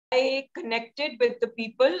I connected with the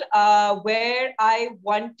people where I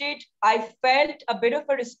felt a bit of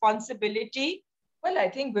a responsibility. Well, I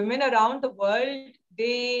think women around the world,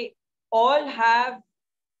 they all have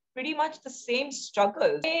pretty much the same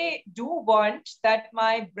struggles. I do want that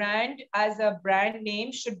my brand as a brand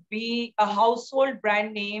name should be a household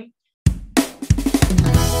brand name.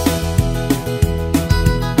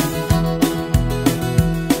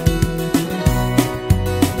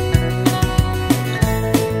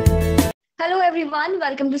 Hello everyone,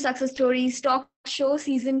 welcome to Success Stories Talk Show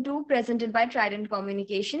Season 2 presented by Trident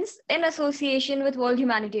Communications in association with World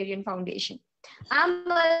Humanitarian Foundation. I'm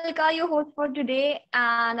Alka, your host for today,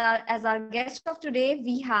 and as our guest of today,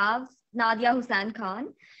 we have Nadia Hussain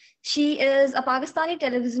Khan. She is a Pakistani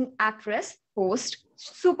television actress, host,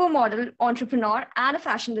 supermodel, entrepreneur, and a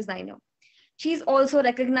fashion designer. She's also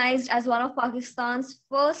recognized as one of Pakistan's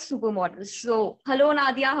first supermodels. So, hello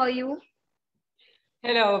Nadia, how are you?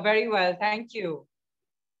 Hello, very well, thank you.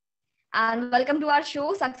 And welcome to our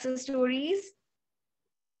show, Success Stories.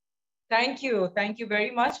 Thank you very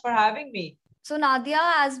much for having me. So Nadia,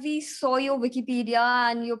 as we saw your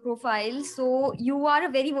Wikipedia and your profile, so you are a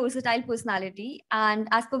very versatile personality. And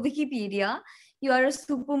as per Wikipedia, you are a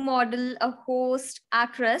supermodel, a host,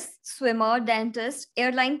 actress, swimmer, dentist,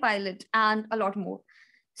 airline pilot, and a lot more.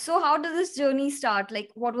 So how did this journey start? Like,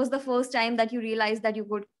 what was the first time that you realized that you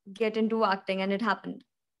could get into acting and it happened?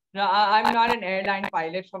 No, I'm not an airline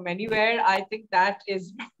pilot from anywhere. I think that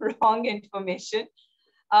is wrong information.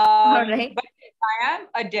 All right. But I am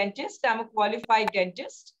a dentist. I'm a qualified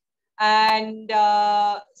dentist. And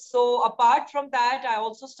so apart from that, I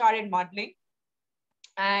also started modeling.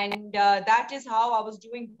 And that is how I was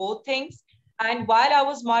doing both things. And while I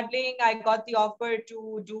was modeling, I got the offer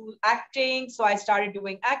to do acting. So I started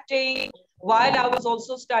doing acting while I was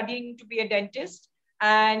also studying to be a dentist.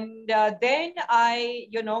 And then I,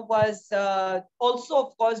 was also,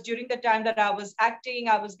 of course, during the time that I was acting,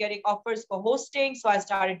 I was getting offers for hosting. So I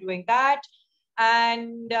started doing that.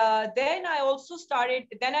 And then I also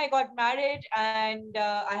then I got married and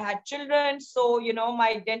I had children. So,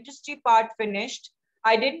 my dentistry part finished.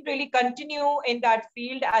 I didn't really continue in that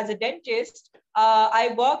field as a dentist.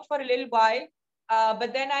 I worked for a little while,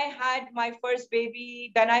 but then I had my first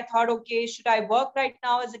baby. Then I thought, okay, should I work right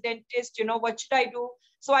now as a dentist? What should I do?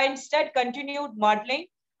 So I instead continued modeling.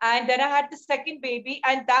 And then I had the second baby.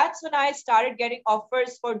 And that's when I started getting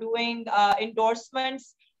offers for doing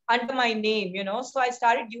endorsements under my name, So I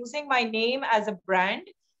started using my name as a brand.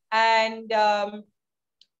 And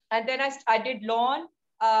then I did lawn,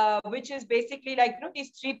 which is basically like,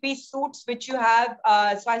 these three-piece suits which you have.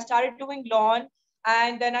 So I started doing lawn,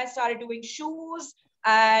 and then I started doing shoes,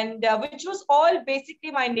 and which was all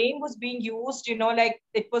basically my name was being used, like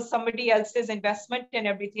it was somebody else's investment and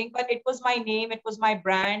everything, but it was my name, it was my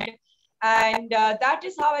brand. And that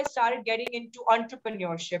is how I started getting into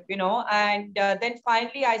entrepreneurship, and then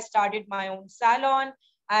finally I started my own salon.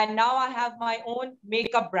 And now I have my own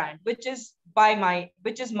makeup brand, which is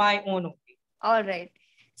my own only. All right.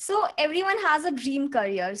 So everyone has a dream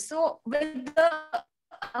career. So with the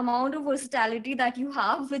amount of versatility that you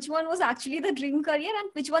have, which one was actually the dream career and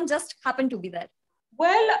which one just happened to be there?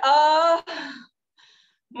 Well,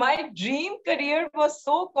 my dream career was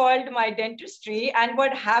so-called my dentistry, and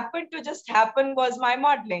what happened to just happen was my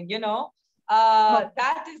modeling,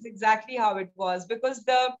 That is exactly how it was, because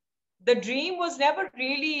the dream was never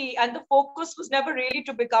really, and the focus was never really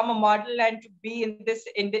to become a model and to be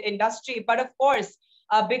in the industry. But of course,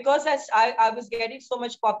 because I was getting so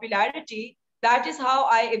much popularity, that is how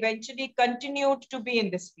I eventually continued to be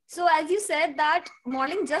in this field. So as you said that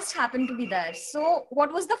modeling just happened to be there. So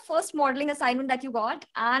what was the first modeling assignment that you got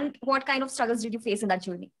and what kind of struggles did you face in that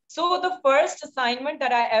journey? So the first assignment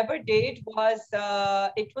that I ever did was,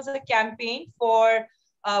 it was a campaign for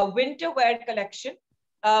winter wear collection.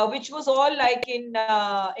 Which was all like in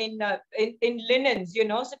linens, So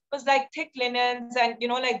it was like thick linens and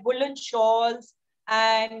like woolen shawls,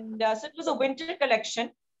 and so it was a winter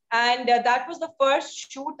collection, and that was the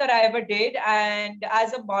first shoot that I ever did, and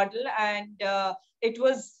as a model, and it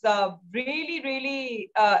was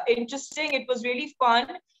really interesting. It was really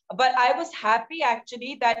fun, but I was happy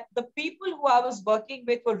actually that the people who I was working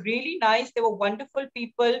with were really nice. They were wonderful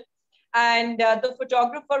people. And the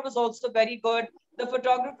photographer was also very good. The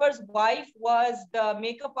photographer's wife was the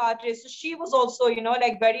makeup artist. So she was also,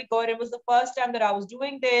 like very good. It was the first time that I was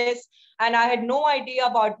doing this. And I had no idea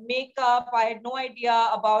about makeup. I had no idea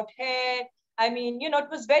about hair. I mean,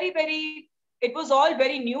 it was all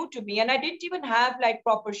very new to me. And I didn't even have like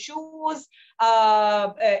proper shoes.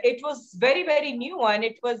 It was very, very new. And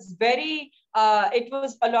it was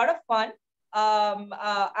a lot of fun.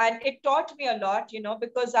 And it taught me a lot,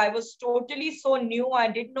 because I was totally so new. I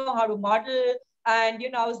didn't know how to model. And,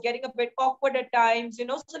 I was getting a bit awkward at times,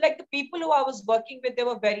 so like the people who I was working with, they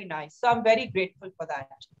were very nice. So I'm very grateful for that.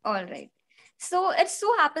 All right. So it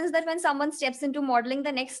so happens that when someone steps into modeling,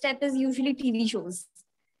 the next step is usually TV shows.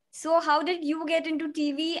 So how did you get into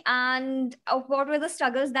TV, and what were the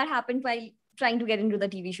struggles that happened while trying to get into the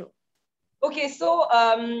TV show? Okay, so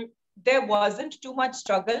there wasn't too much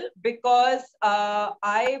struggle because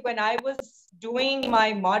when I was doing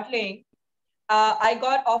my modeling, I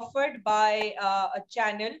got offered by a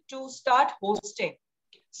channel to start hosting.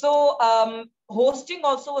 So hosting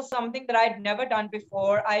also was something that I'd never done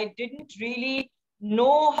before. I didn't really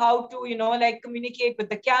know how to, like communicate with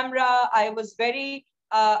the camera. I was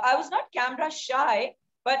not camera shy,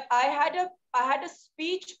 but I had a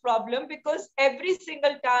speech problem because every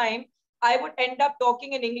single time I would end up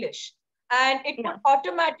talking in English. And it would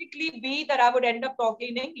automatically be that I would end up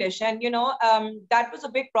talking in English. And, that was a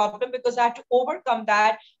big problem because I had to overcome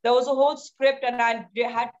that. There was a whole script and I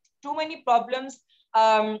had too many problems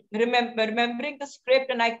remembering the script,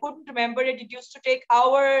 and I couldn't remember it. It used to take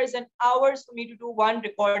hours and hours for me to do one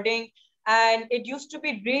recording, and it used to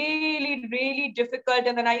be really, really difficult.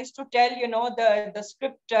 And then I used to tell, the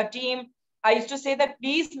script team, I used to say that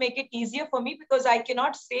please make it easier for me because I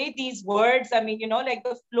cannot say these words. I mean, like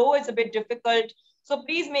the flow is a bit difficult. So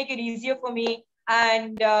please make it easier for me.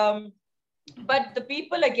 And but the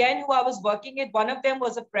people again who I was working with, one of them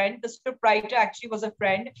was a friend. The script writer actually was a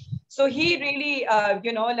friend. So he really,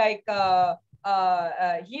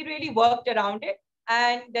 he really worked around it.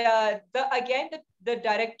 And the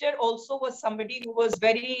director also was somebody who was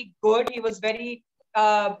very good. He was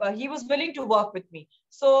willing to work with me.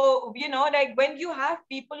 So, like when you have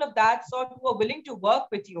people of that sort who are willing to work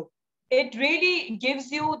with you, it really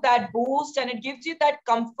gives you that boost and it gives you that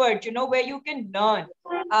comfort, where you can learn.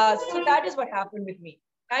 So that is what happened with me.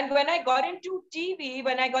 And when I got into TV,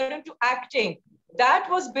 when I got into acting, that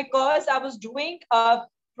was because I was doing a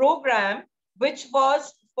program which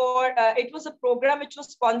was it was a program which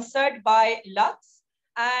was sponsored by Lux.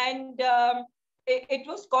 And it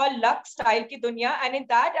was called Lux Style Ki Dunya. And in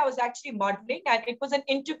that, I was actually modeling, and it was an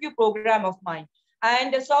interview program of mine.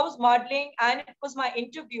 And so I was modeling, and it was my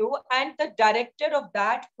interview. And the director of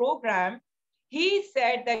that program, he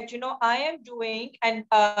said that, I am doing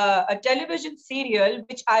a television serial,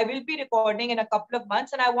 which I will be recording in a couple of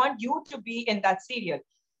months, and I want you to be in that serial.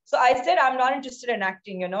 So I said, I'm not interested in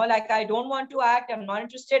acting, like I don't want to act. I'm not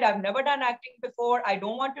interested. I've never done acting before. I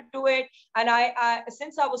don't want to do it. And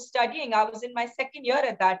since I was studying, I was in my second year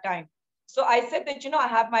at that time. So I said that, I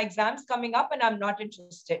have my exams coming up and I'm not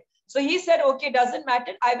interested. So he said, okay, doesn't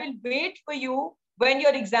matter. I will wait for you when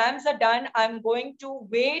your exams are done. I'm going to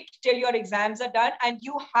wait till your exams are done and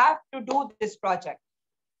you have to do this project.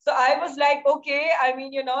 So I was like, okay, I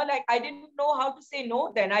mean, like I didn't know how to say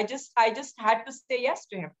no then. I just had to say yes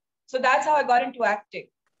to him. So that's how I got into acting.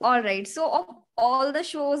 All right. So of all the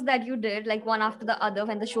shows that you did, like one after the other,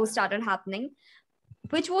 when the show started happening,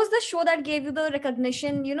 which was the show that gave you the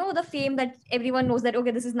recognition, the fame that everyone knows that,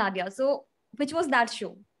 okay, this is Nadia. So which was that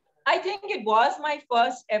show? I think it was my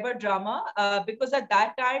first ever drama because at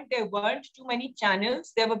that time, there weren't too many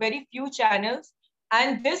channels. There were very few channels.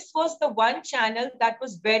 And this was the one channel that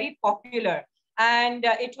was very popular. And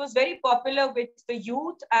it was very popular with the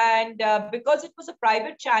youth. And because it was a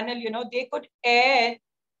private channel, they could air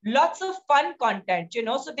lots of fun content,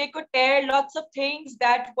 so they could air lots of things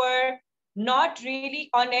that were not really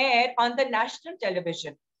on air on the national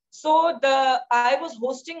television. So I was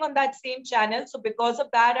hosting on that same channel. So because of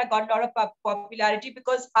that, I got a lot of popularity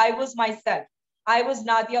because I was myself. I was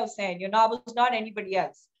Nadia Hussain, I was not anybody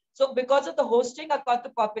else. So because of the hosting, I got the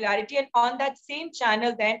popularity. And on that same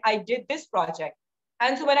channel, then I did this project.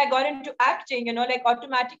 And so when I got into acting, like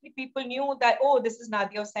automatically people knew that, oh, this is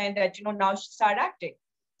Nadia Hussain, that, now she started acting.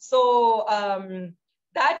 So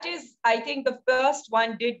that is, I think the first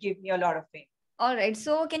one did give me a lot of fame. All right.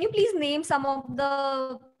 So can you please name some of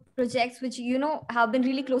the projects which, have been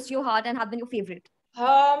really close to your heart and have been your favorite?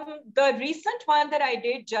 The recent one that I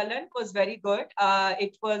did, Jalan, was very good.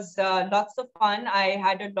 It was lots of fun. I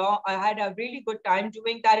had a really good time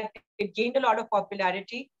doing that. It gained a lot of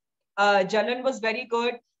popularity. Jalan was very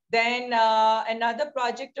good. Then another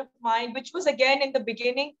project of mine, which was again in the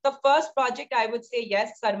beginning, the first project I would say,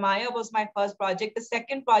 yes, Sarmaya was my first project. The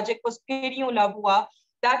second project was Piriyon Love Hua.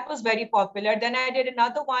 That was very popular. Then I did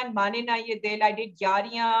another one, Mane Na Ye Dil. I did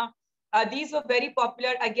Yariyan. These were very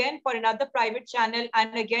popular, again, for another private channel,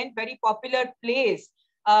 and again, very popular plays,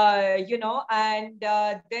 and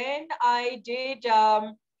then I did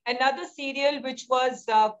another serial which was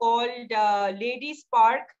called Lady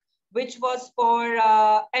Spark, which was for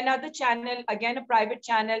another channel, again a private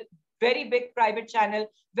channel, very big private channel,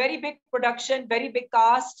 very big production, very big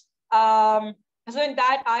cast. So in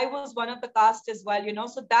that, I was one of the cast as well, you know.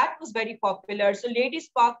 So that was very popular. So Lady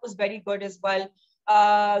Spark was very good as well.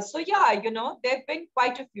 So yeah, you know, there have been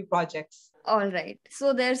quite a few projects. All right.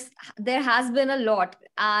 So there has been a lot,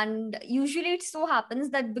 and usually it so happens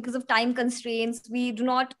that because of time constraints, we do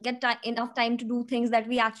not get enough time to do things that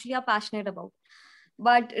we actually are passionate about.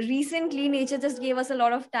 But recently, nature just gave us a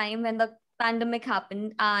lot of time when the pandemic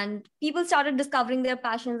happened, and people started discovering their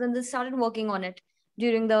passions and they started working on it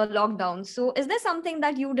during the lockdown. So, is there something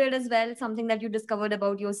that you did as well, something that you discovered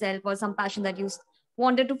about yourself, or some passion that you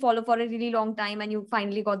wanted to follow for a really long time and you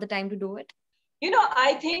finally got the time to do it? You know,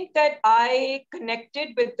 I think that I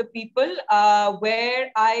connected with the people where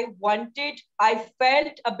I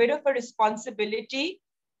felt a bit of a responsibility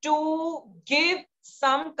to give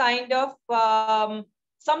some kind of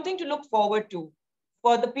something to look forward to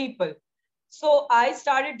for the people. So I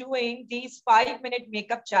started doing these 5-minute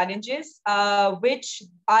makeup challenges, which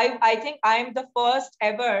I think I'm the first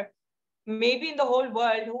ever, maybe in the whole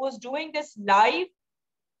world, who was doing this live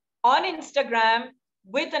on Instagram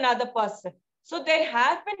with another person. So there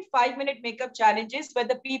have been 5-minute makeup challenges where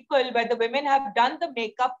the women have done the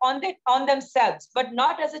makeup on themselves, but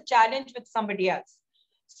not as a challenge with somebody else.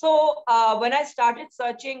 So when I started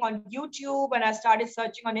searching on YouTube, when I started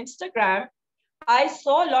searching on Instagram, I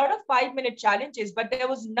saw a lot of 5-minute challenges, but there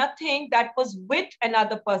was nothing that was with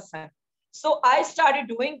another person. So I started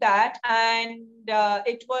doing that, and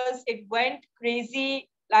it went crazy.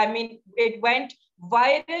 I mean, it went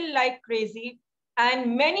viral like crazy.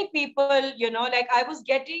 And many people, you know, like I was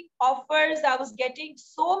getting offers, I was getting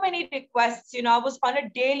so many requests, you know, I was on a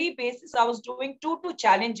daily basis, I was doing two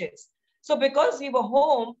challenges. So because we were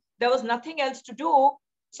home, there was nothing else to do.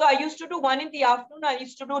 So I used to do one in the afternoon, I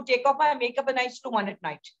used to do take off my makeup, and I used to do one at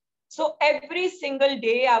night. So every single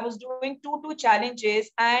day I was doing two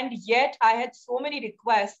challenges, and yet I had so many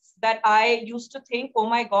requests that I used to think, oh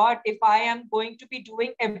my God, if I am going to be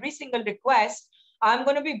doing every single request, I'm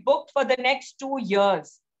going to be booked for the next 2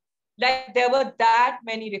 years. Like there were that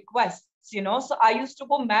many requests, you know. So I used to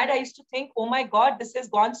go mad. I used to think, oh my God, this has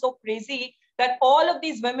gone so crazy that all of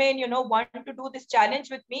these women, you know, want to do this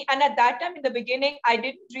challenge with me. And at that time, in the beginning, I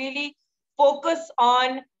didn't really focus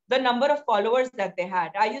on the number of followers that they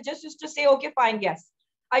had. I just used to say, okay, fine, yes.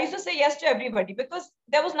 I used to say yes to everybody because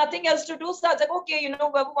there was nothing else to do. So I was like, okay, you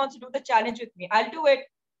know, whoever wants to do the challenge with me, I'll do it.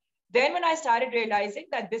 Then when I started realizing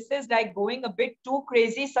that this is like going a bit too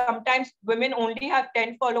crazy, sometimes women only have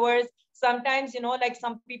 10 followers, sometimes, you know, like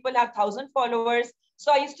some people have 1,000 followers.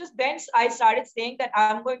 So I started saying that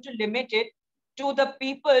I'm going to limit it to the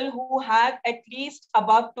people who have at least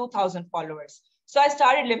above 2,000 followers. So I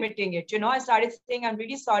started limiting it. You know, I started saying, I'm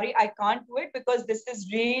really sorry, I can't do it because this is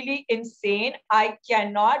really insane. I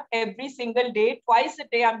cannot every single day, twice a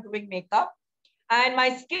day, I'm doing makeup, and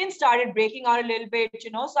my skin started breaking out a little bit,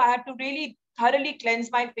 you know. So I had to really thoroughly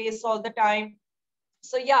cleanse my face all the time.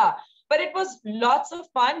 So yeah, but it was lots of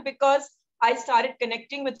fun because I started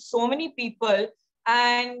connecting with so many people,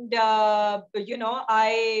 and you know,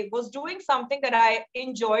 I was doing something that I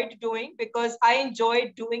enjoyed doing because I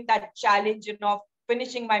enjoyed doing that challenge, you know, of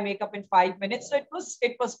finishing my makeup in 5 minutes. So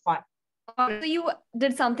it was fun. So you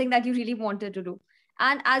did something that you really wanted to do.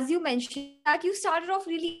 And as you mentioned that you started off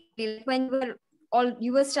really early, like when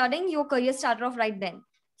you were studying, your career started off right then.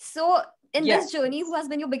 So in this Yes. journey, who has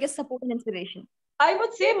been your biggest support and inspiration? I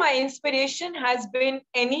would say my inspiration has been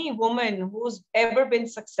any woman who's ever been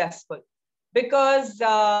successful, because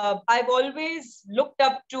I've always looked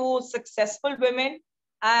up to successful women,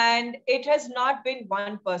 and it has not been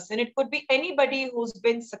one person. It could be anybody who's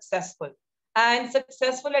been successful and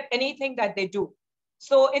successful at anything that they do.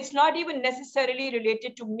 So it's not even necessarily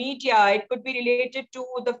related to media. It could be related to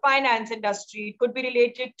the finance industry. It could be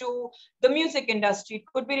related to the music industry. It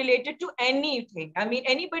could be related to anything. I mean,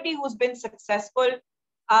 anybody who's been successful,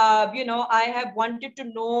 you know, I have wanted to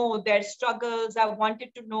know their struggles. I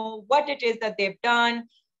wanted to know what it is that they've done,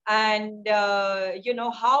 and you know,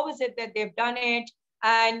 how is it that they've done it,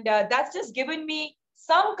 and that's just given me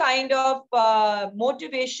some kind of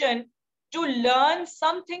motivation to learn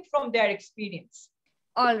something from their experience.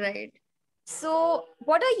 All right. So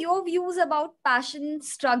what are your views about passion,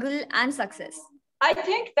 struggle, and success? I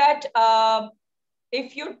think that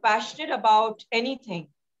if you're passionate about anything,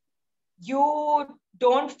 you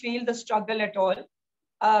don't feel the struggle at all,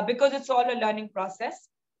 because it's all a learning process.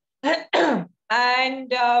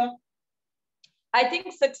 And I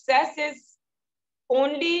think success is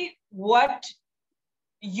only what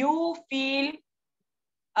you feel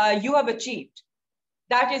you have achieved.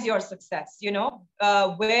 That is your success,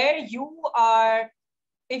 where you are.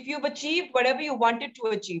 If you've achieved whatever you wanted to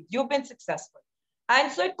achieve, you've been successful. And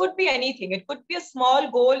so it could be anything. It could be a small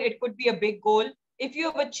goal. It could be a big goal. If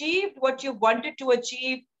you've achieved what you wanted to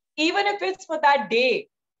achieve, even if it's for that day,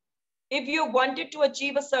 if you wanted to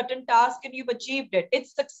achieve a certain task and you've achieved it,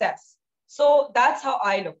 it's success. So that's how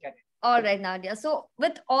I look at it. All right, Nadia. So,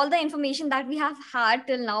 with all the information that we have had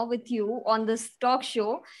till now with you on this talk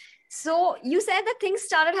show, so you said that things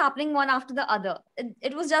started happening one after the other.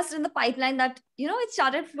 It was just in the pipeline that, it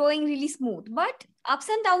started flowing really smooth. But ups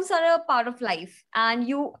and downs are a part of life. And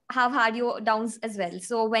you have had your downs as well.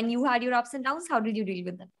 So, when you had your ups and downs, how did you deal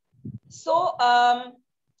with them? So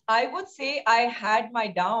I would say I had my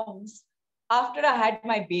downs after I had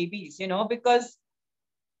my babies, because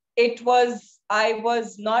I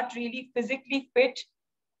was not really physically fit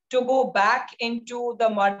to go back into the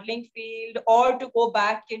modeling field or to go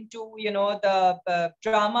back into, the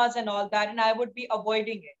dramas and all that. And I would be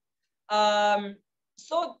avoiding it.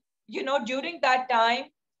 So, during that time,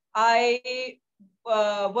 I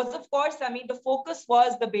was, of course, the focus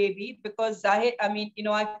was the baby, because I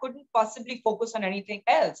couldn't possibly focus on anything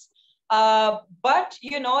else. But,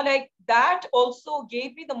 like that also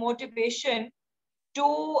gave me the motivation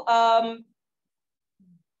to,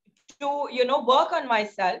 work on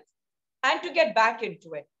myself and to get back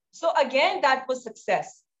into it. So again, that was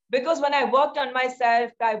success, because when I worked on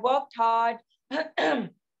myself, I worked hard.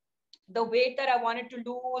 The weight that I wanted to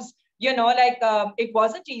lose, it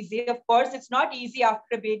wasn't easy. Of course, it's not easy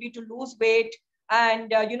after a baby to lose weight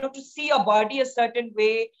and, to see your body a certain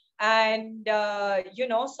way. And,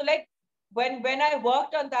 so like when I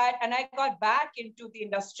worked on that and I got back into the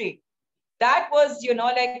industry, that was,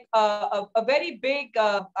 like a very big,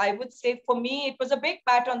 I would say for me, it was a big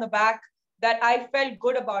pat on the back, that I felt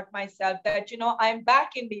good about myself, that, I'm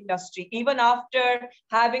back in the industry, even after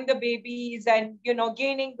having the babies and,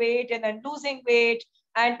 gaining weight and then losing weight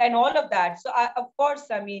and all of that. So of course,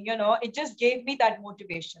 it just gave me that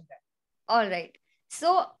motivation there. All right.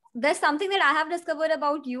 So there's something that I have discovered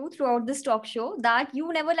about you throughout this talk show, that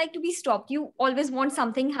you never like to be stopped. You always want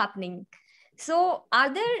something happening. So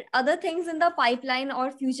are there other things in the pipeline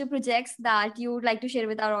or future projects that you would like to share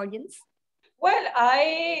with our audience? Well,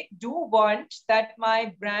 I do want that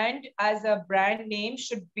my brand as a brand name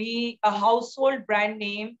should be a household brand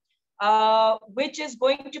name, which is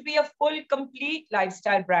going to be a full, complete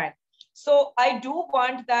lifestyle brand. So I do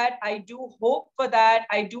want that. I do hope for that.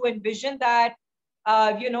 I do envision that,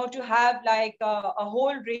 to have like a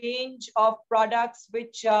whole range of products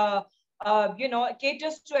which,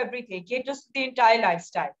 caters to everything, caters to the entire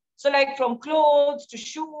lifestyle. So like from clothes to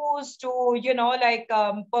shoes to, like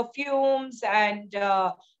perfumes and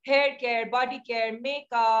hair care, body care,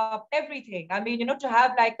 makeup, everything. To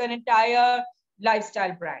have like an entire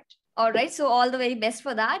lifestyle brand. All right. So all the very best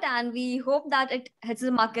for that. And we hope that it hits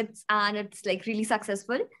the markets and it's like really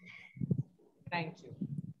successful. Thank you.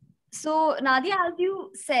 So Nadia, as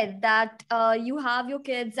you said that you have your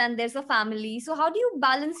kids and there's a family. So how do you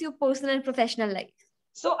balance your personal and professional life?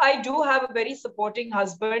 So I do have a very supporting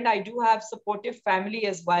husband. I do have supportive family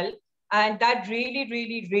as well. And that really,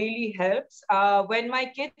 really, really helps. When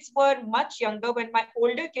my kids were much younger, when my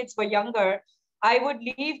older kids were younger, I would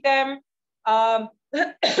leave them, um,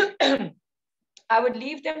 I would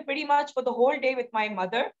leave them pretty much for the whole day with my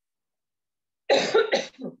mother.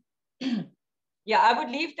 Yeah, I would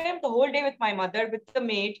leave them the whole day with my mother, with the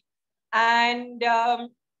maid. And, that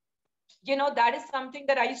is something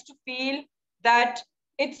that I used to feel that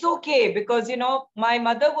it's okay, because, my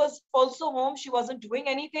mother was also home. She wasn't doing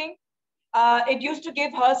anything. It used to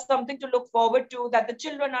give her something to look forward to, that the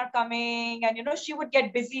children are coming, and, she would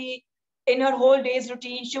get busy in her whole day's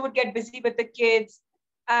routine. She would get busy with the kids,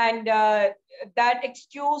 and that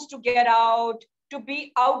excuse to get out, to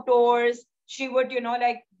be outdoors, she would,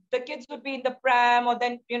 like the kids would be in the pram, or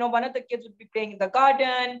then, one of the kids would be playing in the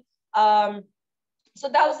garden. So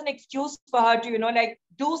that was an excuse for her to, like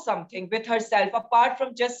do something with herself apart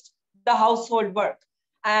from just the household work.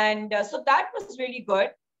 And so that was really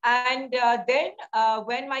good. And then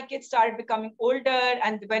when my kids started becoming older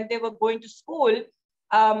and when they were going to school,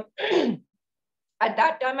 at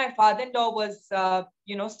that time, my father-in-law was,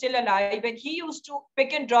 still alive, and he used to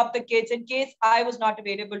pick and drop the kids in case I was not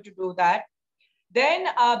available to do that. Then,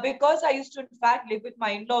 because I used to, in fact, live with my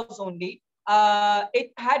in-laws only,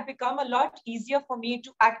 it had become a lot easier for me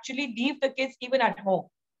to actually leave the kids even at home.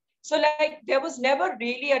 So like, there was never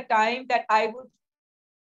really a time that I would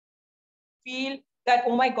feel that,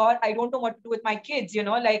 oh my God, I don't know what to do with my kids,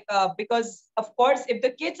 because of course, if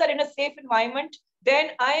the kids are in a safe environment,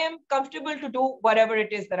 then I am comfortable to do whatever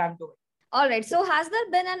it is that I'm doing. All right. So has there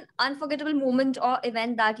been an unforgettable moment or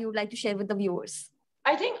event that you would like to share with the viewers?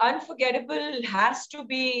 I think unforgettable has to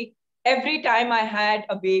be every time I had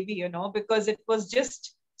a baby, because it was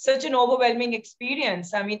just such an overwhelming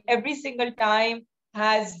experience. I mean, every single time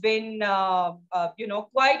has been,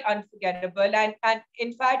 quite unforgettable. And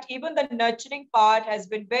in fact, even the nurturing part has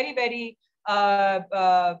been very, very,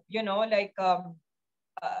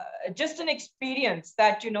 just an experience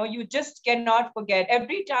that, you just cannot forget.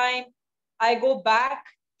 Every time I go back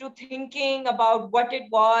to thinking about what it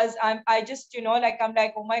was, I just, I'm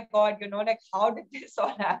like, oh my God, like, how did this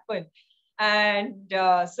all happen? And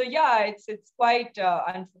so, yeah, it's quite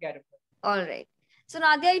unforgettable. All right. So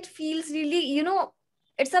Nadia, it feels really,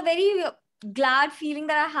 it's a very glad feeling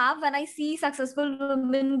that I have when I see successful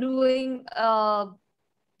women doing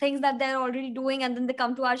things that they're already doing, and then they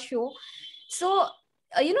come to our show. So,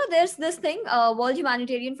 there's this thing, World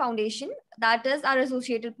Humanitarian Foundation, that is our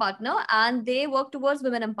associated partner, and they work towards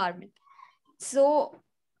women empowerment. So,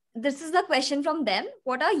 this is the question from them.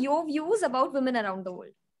 What are your views about women around the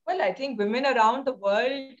world? Well, I think women around the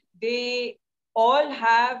world, they all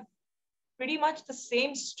have pretty much the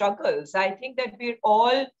same struggles. I think that we're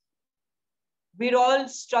all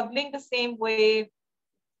struggling the same way.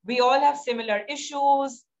 We all have similar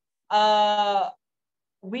issues.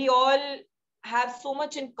 We all have so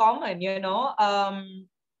much in common,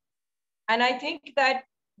 and I think that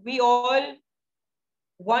we all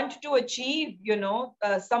want to achieve,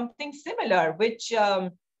 something similar, which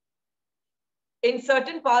in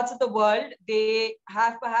certain parts of the world, they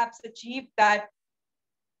have perhaps achieved that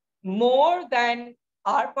more than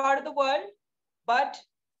our part of the world, but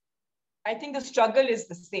I think the struggle is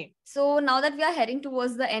the same. So now that we are heading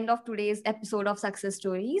towards the end of today's episode of Success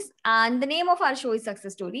Stories, and the name of our show is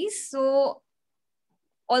Success Stories. So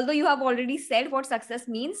although you have already said what success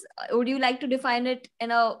means, would you like to define it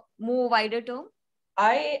in a more wider term?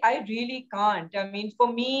 I really can't. I mean,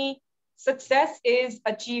 for me, success is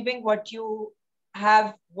achieving what you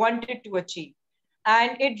have wanted to achieve.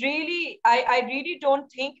 And I really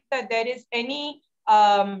don't think that there is any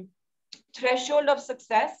threshold of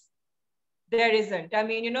success. There isn't. I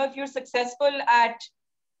mean, if you're successful at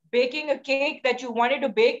baking a cake that you wanted to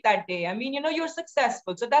bake that day, I mean, you're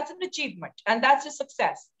successful. So that's an achievement, and that's a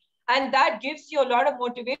success. And that gives you a lot of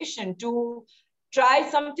motivation to try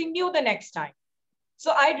something new the next time.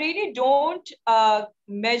 So I really don't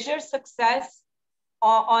measure success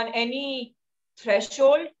on any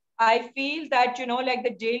threshold. I feel that, like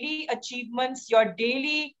the daily achievements, your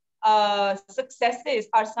daily successes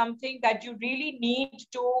are something that you really need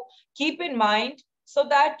to keep in mind, so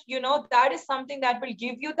that, that is something that will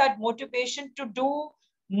give you that motivation to do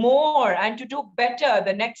more and to do better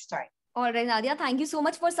the next time. All right, Nadia, thank you so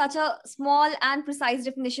much for such a small and precise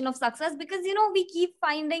definition of success, because, we keep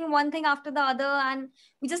finding one thing after the other, and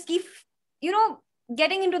we just keep,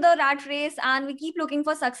 getting into the rat race, and we keep looking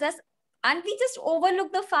for success, and we just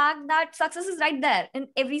overlook the fact that success is right there in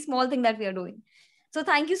every small thing that we are doing. So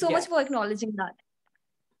thank you so much for acknowledging that.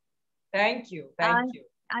 Thank you. Thank you.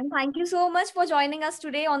 And thank you so much for joining us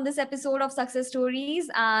today on this episode of Success Stories.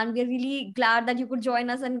 And we're really glad that you could join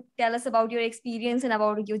us and tell us about your experience and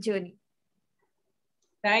about your journey.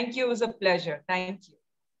 Thank you. It was a pleasure. Thank you.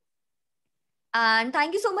 And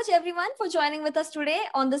thank you so much, everyone, for joining with us today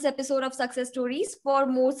on this episode of Success Stories. For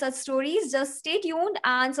more such stories, just stay tuned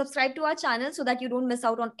and subscribe to our channel so that you don't miss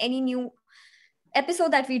out on any new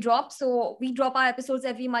episode that we drop. So we drop our episodes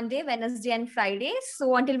every Monday, Wednesday, and Friday.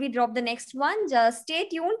 So until we drop the next one, just stay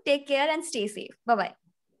tuned, take care, and stay safe. Bye-bye.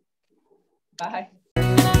 Bye.